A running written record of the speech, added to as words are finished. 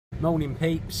Morning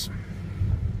peeps.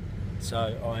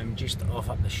 So I'm just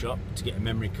off at the shop to get a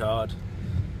memory card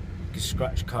because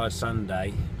Scratch Card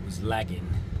Sunday was lagging,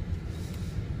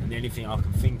 and the only thing I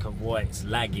can think of why it's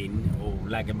lagging or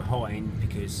lagging behind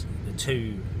because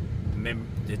the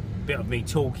bit of me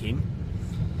talking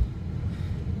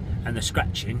and the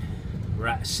scratching were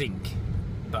out of sync,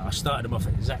 but I started them off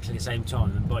at exactly the same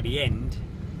time, and by the end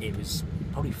it was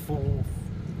probably 4,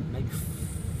 maybe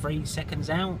 3 seconds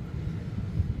out,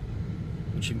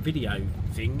 which in video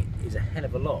thing is a hell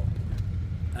of a lot.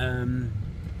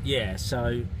 Yeah,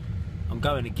 so I'm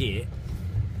going to get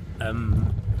I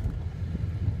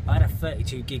had a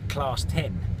 32 gig class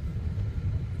 10,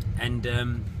 and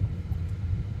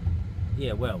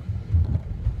yeah, well,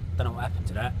 don't know what happened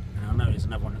to that, and I know there's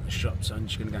another one at the shop, so I'm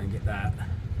just going to go and get that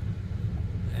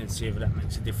and see if that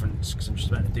makes a difference, because I'm just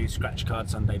about to do Scratch Card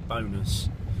Sunday bonus,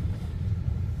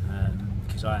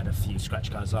 because I had a few scratch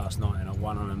cards last night and I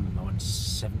won on them. I won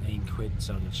 17 quid,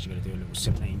 so I'm just going to do a little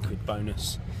 17 quid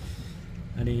bonus,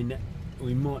 and then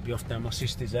we might be off down my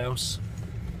sister's house,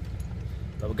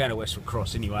 but we're going to Westwood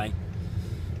Cross anyway,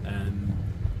 and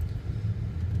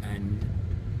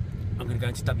I'm going to go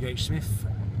into WH Smith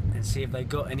and see if they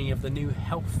got any of the new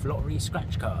health lottery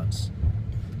scratch cards,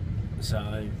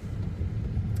 so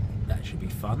that should be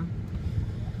fun.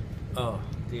 Oh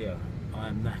dear, I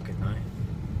am knackered now.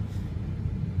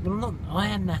 Well, I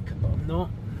am knackered, but I'm not.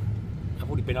 I've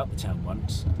already been up the town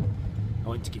once. I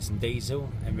went to get some diesel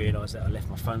and realised that I left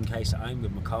my phone case at home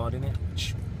with my card in it,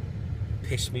 which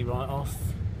pissed me right off.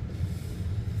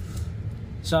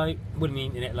 So, went on the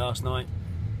internet last night,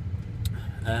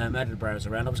 had a browse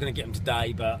around. I was going to get them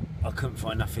today, but I couldn't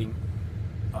find nothing.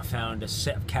 I found a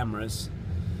set of cameras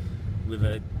with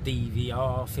a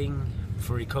DVR thing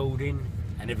for recording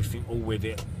and everything, all with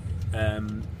it,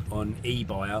 on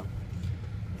eBuyer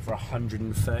for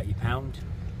 £130,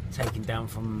 taken down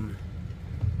from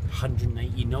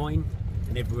 189,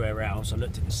 and everywhere else I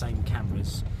looked at the same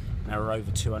cameras and they were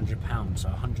over £200, so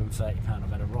 £130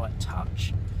 I've had a right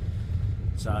touch.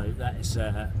 So that's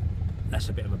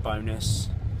a bit of a bonus.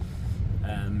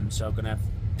 So I'm going to have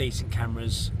decent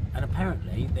cameras, and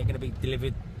apparently they're going to be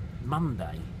delivered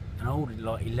Monday, and I ordered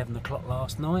like 11 o'clock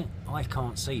last night. I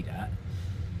can't see that,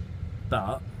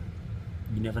 but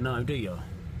you never know, do you?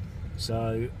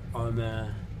 So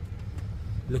I'm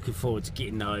looking forward to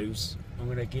getting those. I'm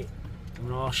going to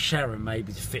ask Sharon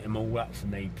maybe to fit them all up for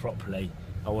me properly.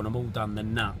 I want them all done the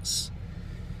nuts.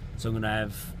 So I'm going to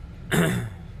have oh,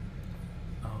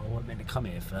 I wasn't meant to come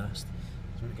here first.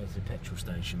 I'm going to go to the petrol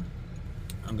station.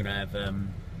 I'm going to have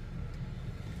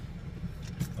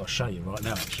I'll show you right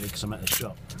now actually, because I'm at the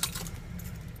shop.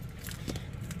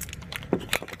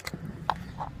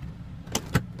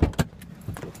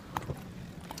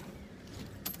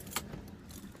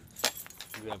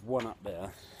 We have one up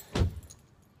there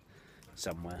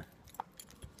somewhere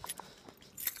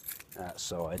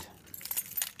outside,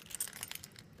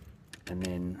 and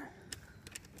then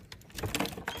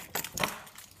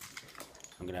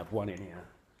I'm going to have one in here,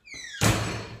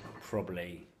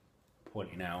 probably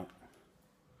pointing out,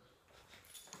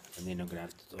 and then I'm going to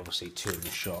have obviously 2 in the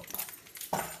shop.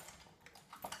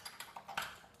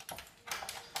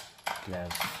 We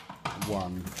have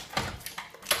one.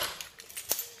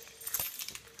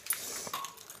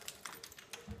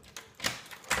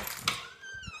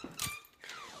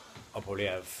 I'll probably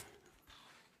have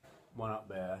one up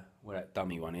there where that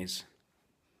dummy one is.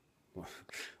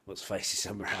 What's facing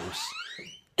somewhere else.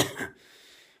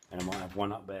 And I might have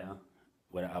one up there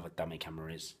where that other dummy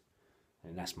camera is.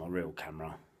 And that's my real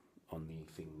camera on the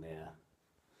thing there.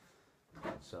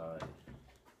 So,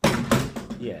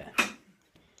 yeah.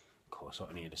 God, it's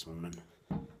hot in here this morning.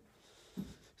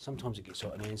 Sometimes it gets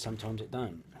hot in here and sometimes it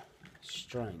don't. It's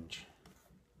strange.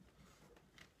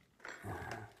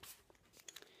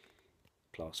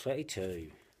 Class 32,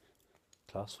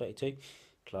 class 32,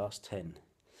 class 10,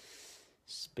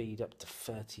 speed up to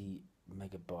 30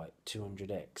 megabyte,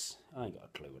 200x. I ain't got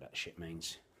a clue what that shit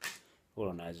means. All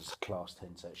I know is it's class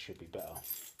 10, so it should be better.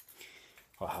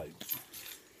 I hope.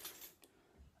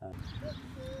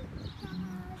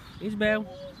 Isabel.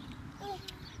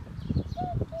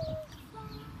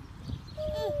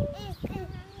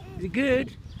 Is it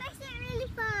good? That's not really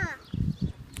far.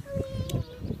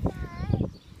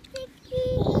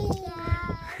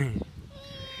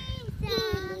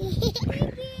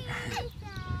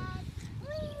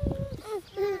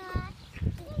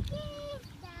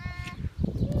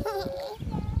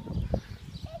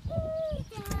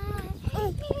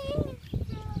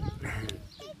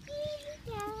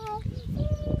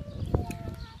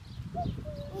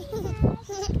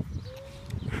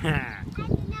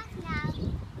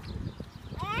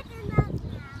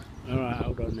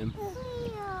 water on them.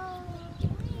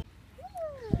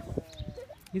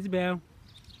 Isabel.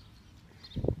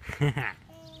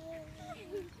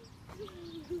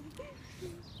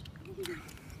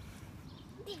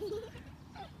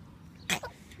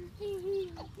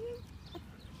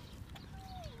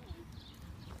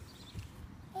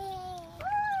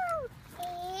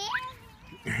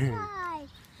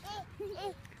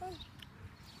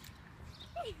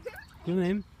 Come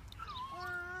in.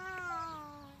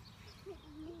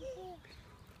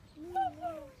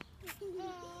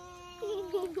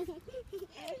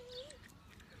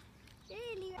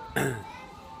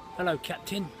 Hello,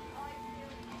 Captain.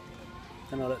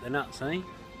 Don't I look the nuts, eh?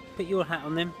 Put your hat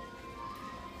on them.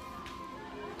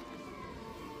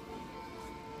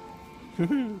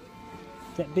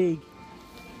 Is that big?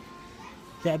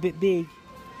 Is that a bit big?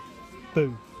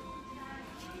 Boom.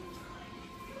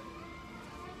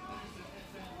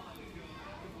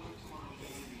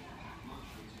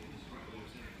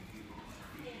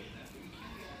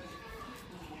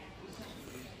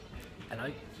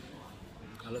 Hello.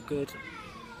 I look good.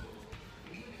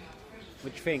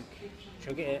 What do you think?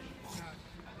 Shall I get it?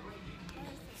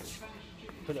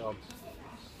 Put it on.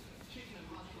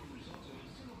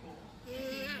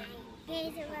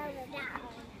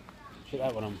 Put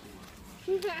that one on.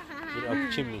 Put it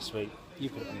on chimney sweet. You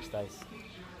put it on, Stace.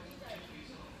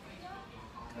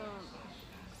 Can't.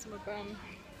 It's my bum.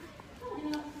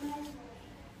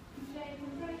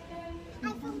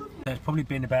 It's probably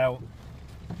been about,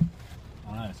 I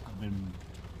don't know, it's been,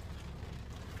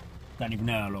 don't even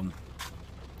know how long,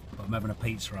 but I'm having a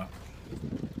pizza up.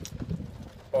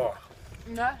 Oh.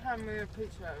 Last time we had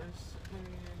pizza was when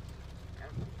you,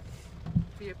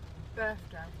 for your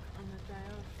birthday on the day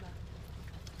after.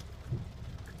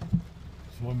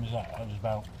 So when was that? That was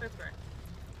about February.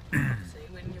 See,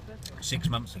 when your birthday was. 6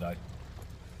 months ago.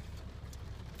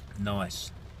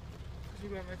 Nice. Because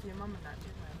you went with your mum and that,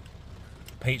 didn't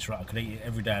we? Pizza, I could eat it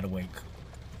every day of the week.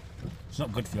 It's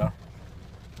not good for you.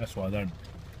 That's why I don't.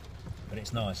 But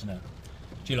it's nice, isn't it?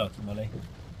 Do you like it, Molly?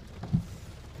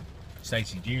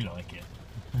 Stacey, do you like it?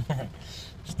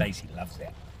 Stacey loves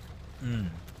it.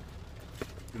 And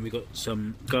we got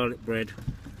some garlic bread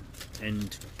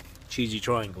and cheesy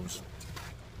triangles.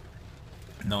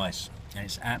 Nice. And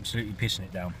it's absolutely pissing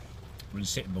it down. We're in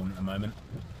Sittingbourne at the moment.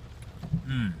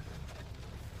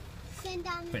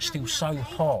 But it's still so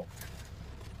hot.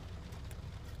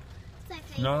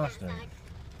 Nasty.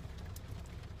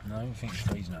 No, I think it's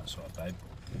freezing outside, babe.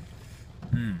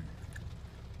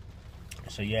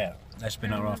 So yeah, that's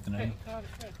been our afternoon.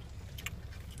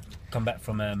 Come back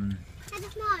from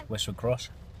Westwood Cross.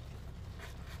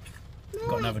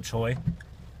 Got another toy.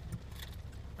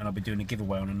 And I'll be doing a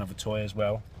giveaway on another toy as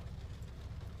well.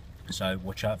 So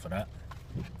watch out for that.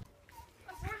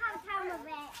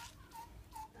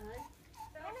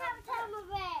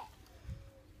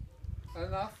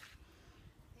 Enough?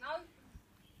 No.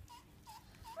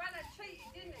 Granddad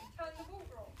cheated, didn't he? Turned the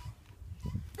water off.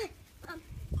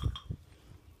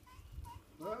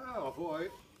 Well,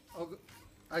 I thought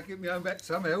I'd get my own back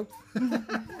somehow. Plain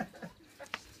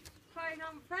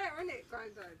unfair, isn't it,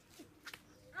 Granddad?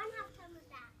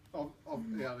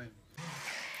 Yeah, then.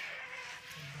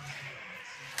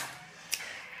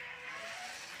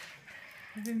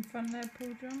 Having fun there,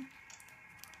 Paul John?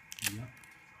 Yeah.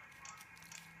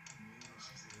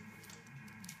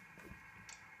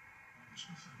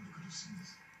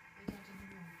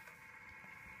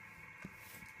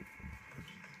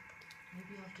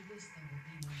 Maybe after this there will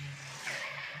be no more.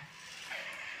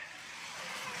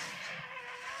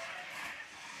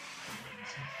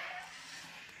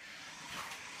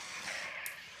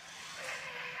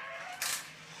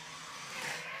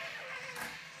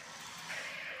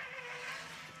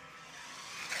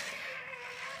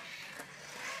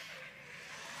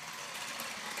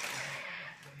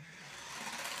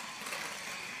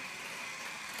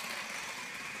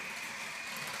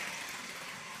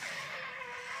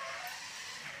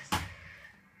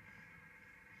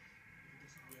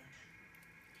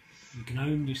 You can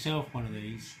own yourself one of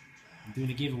these. I'm doing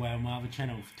a giveaway on my other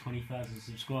channel for 20,000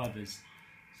 subscribers.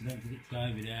 So don't forget to go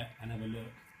over there and have a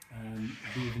look. It'll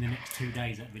be within the next 2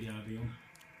 days that video will be on.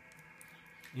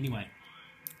 Anyway,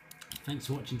 thanks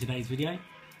for watching today's video.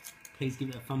 Please give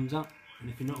it a thumbs up. And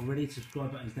if you're not already,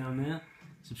 subscribe button's down there.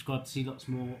 Subscribe to see lots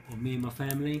more of me and my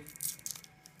family.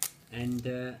 And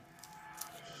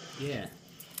yeah,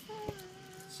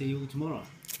 see you all tomorrow.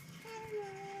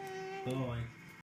 Bye.